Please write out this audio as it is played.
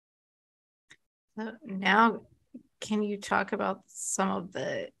So now, can you talk about some of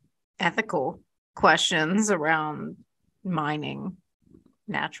the ethical questions around mining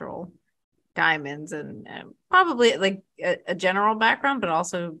natural diamonds and probably like a general background, but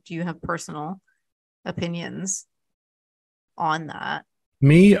also do you have personal opinions on that?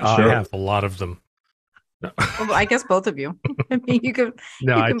 Me, I Sure. have a lot of them. No, Well, I guess both of you. I mean,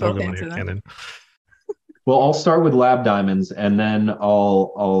 no, you I can both totally want to answer hear that. Kennon. Well, I'll start with lab diamonds, and then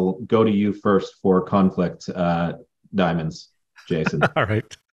I'll go to you first for conflict diamonds, Jason. All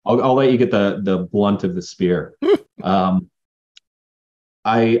right. I'll let you get the blunt of the spear. Um,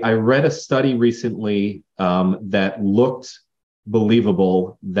 I read a study recently that looked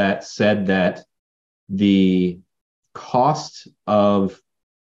believable that said that the cost of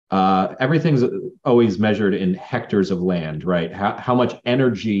everything's always measured in hectares of land, right? How much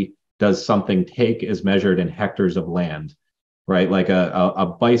energy does something take is measured in hectares of land, right? Like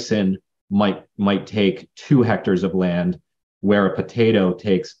a bison might take 2 hectares of land, where a potato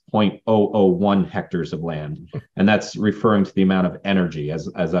takes 0.001 hectares of land, and that's referring to the amount of energy, as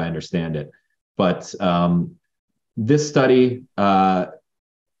I understand it. But this study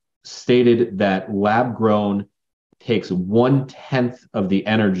stated that lab grown takes 1/10 of the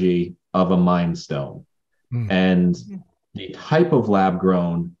energy of a mine stone. Mm. And the type of lab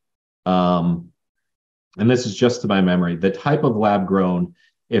grown, um, and this is just to my memory, the type of lab grown,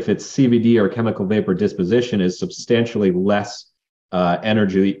 if it's CVD or chemical vapor disposition, is substantially less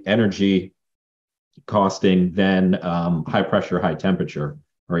energy costing than high pressure, high temperature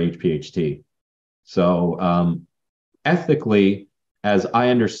or HPHT. So ethically, as I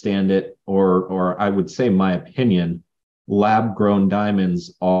understand it, or I would say my opinion, lab grown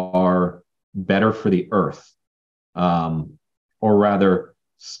diamonds are better for the earth, or rather,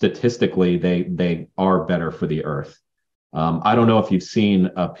 statistically, they are better for the earth. I don't know if you've seen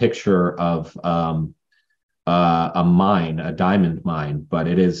a picture of a mine, a diamond mine, but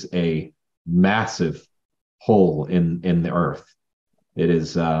it is a massive hole in the earth. It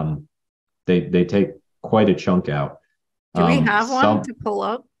is they take quite a chunk out. Do we have one Some to pull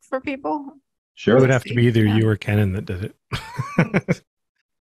up for people It would to sure. have to be see? either Yeah. you or Kennon that did it.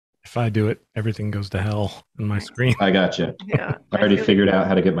 If I do it, everything goes to hell on my Right. screen. I got you. Yeah. I I already feel like figured out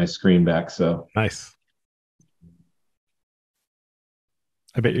how to get my screen back. So Nice.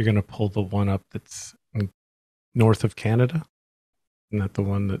 I bet you're going to pull the one up that's north of Canada. Isn't that the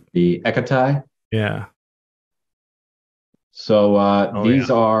one that, the Ekatai. yeah. So Oh, yeah. these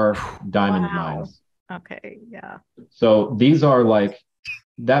are diamond wow. mines. Okay. Yeah. So these are like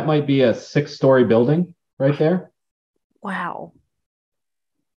that might be a 6-story building right there. Wow.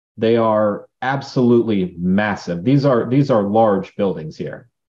 They are absolutely massive. These are large buildings here.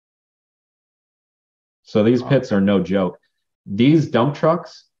 So these Oh, pits are no joke. These dump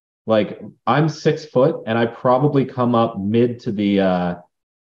trucks, like I'm 6 foot and I probably come up mid to the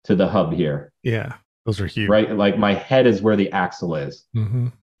hub here, Yeah. Those are huge. right? Like my head is where the axle is. Mm-hmm.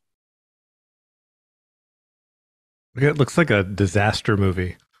 It looks like a disaster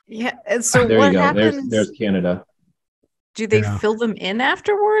movie. yeah. And so There you what go. happens? There's Canada. Do they Yeah. fill them in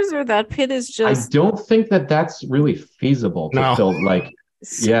afterwards, or that pit is I just don't think that that's really feasible to No, fill. Like,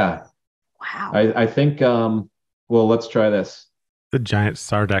 yeah, wow? I think. Well, let's try this. the giant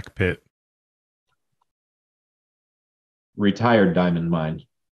Sardak pit. Retired diamond mine,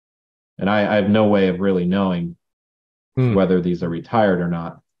 and I have no way of really knowing Hmm. whether these are retired or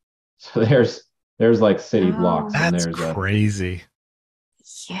not. So there's like city blocks, Oh, and That's there's a. crazy.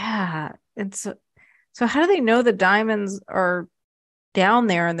 yeah. And so how do they know the diamonds are down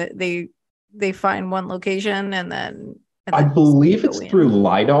there and that they find one location and I then just believe go it's through in?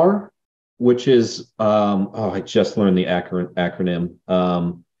 lidar, which is oh, I just learned the acronym.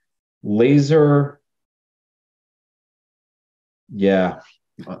 Laser. Yeah,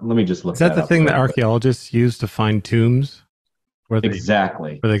 let me just Is look that that the up thing that real quick. archaeologists use to find tombs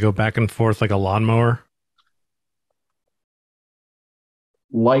Exactly. where they go back and forth like a lawnmower?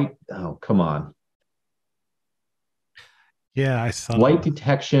 Light. Oh, come on. Yeah, I saw. Light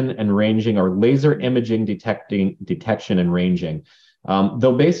detection and ranging, or laser imaging detection and ranging.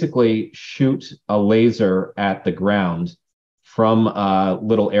 They'll basically shoot a laser at the ground from a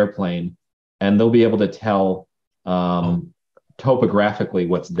little airplane, and they'll be able to tell Oh, topographically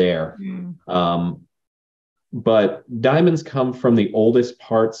what's there. Mm. Um, but diamonds come from the oldest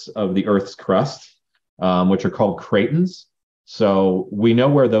parts of the Earth's crust, which are called cratons. So we know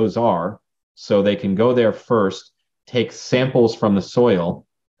where those are. So they can go there first, take samples from the soil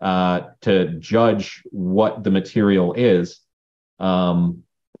to judge what the material is. Um,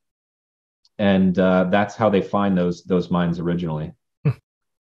 and that's how they find those mines originally.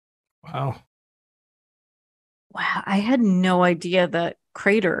 wow. Wow, I had no idea that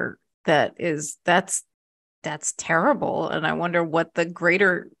crater that's terrible. And I wonder what are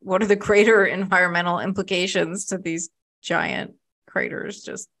the greater environmental implications to these giant craters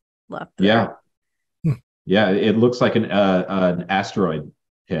just left there. Yeah. Yeah, it looks like an asteroid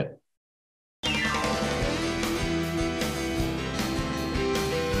hit.